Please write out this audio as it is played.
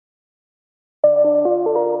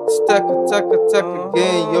Tekk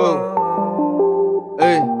again, yo.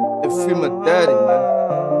 Hey, and free my daddy, man.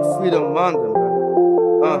 Free the Manda,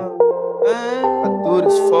 man. I do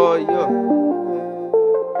this for you.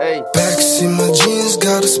 Hey. Backseat my jeans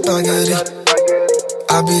got a spaghetti.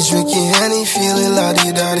 I be drinking Henny, feeling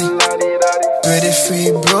la-di-da-di. Pretty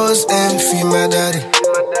free bros and free my daddy.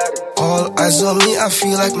 All eyes on me, I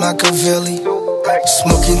feel like Machiavelli.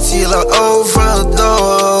 Smoking till I overdose,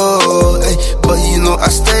 ay, but you know I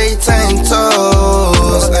stay 10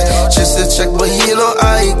 toes, ay, just a check, but you know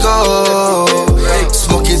I go.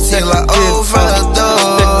 Smoking till I overdose,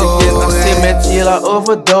 till I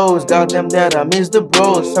overdose. Goddamn that I miss the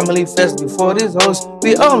bros. Family fest before this host.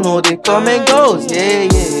 We all know they come and goes. Yeah,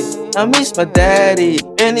 yeah. I miss my daddy,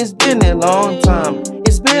 and it's been a long time.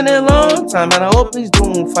 It's been a long time, and I hope he's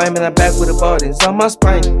doing fine. Man, I'm back with the bodies on my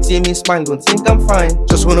spine. See me smile, don't think I'm fine.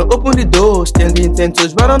 Just wanna open the door, standing 10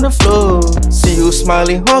 toes right on the floor. See you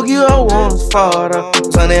smiling, hug you, I want father.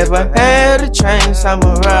 Cause I never had a chance, I'm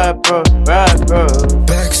a rapper.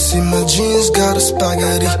 Backseat my jeans got a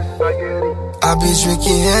spaghetti. I be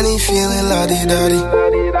drinking Henny, feeling la-di-da-di.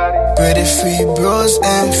 Pretty free bros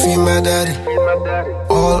and free my daddy.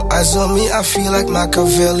 All eyes on me, I feel like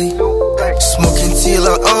Machiavelli. Smoking till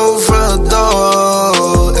I overdose,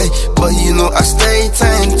 ay, but you know I stay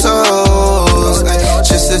 10 toes, ay,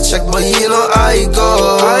 just a check, but you know I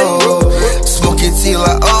go. Smoking till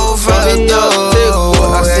I overdose.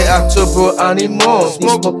 I say October anymore.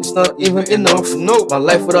 This smoke is not even enough. No, my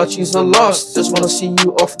life without you is a loss. Just wanna see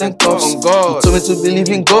you off then cuffs. You told me to believe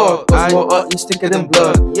in God, cause war art is thicker than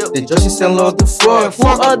blood. The judges and Lord the fraud. Who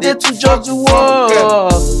are there to judge the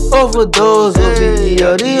war? Overdose,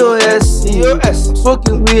 O-V-E-R-D-O-S-C.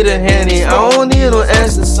 Smoking with a Henny, I don't need no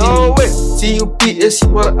ecstasy. T-U-P-S-C,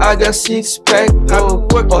 but I got 6-pack.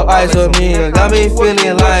 All eyes on me, got me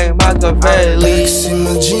feeling like Machiavelli. Backseat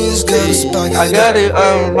my jeans got a spaghetti. I got it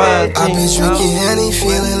on my jeans. I be drinking Henny,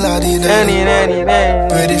 feeling la-di-da-di.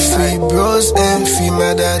 Pretty free bros and free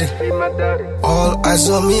my daddy. All eyes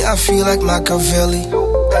on me, I feel like Machiavelli.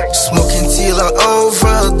 Smoking till I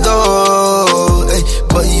overdose, ay,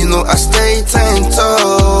 but you know I stay 10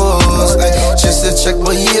 toes, ay, just a check,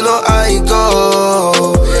 but you know I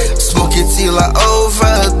go. Smoking till I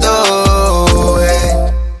overdose.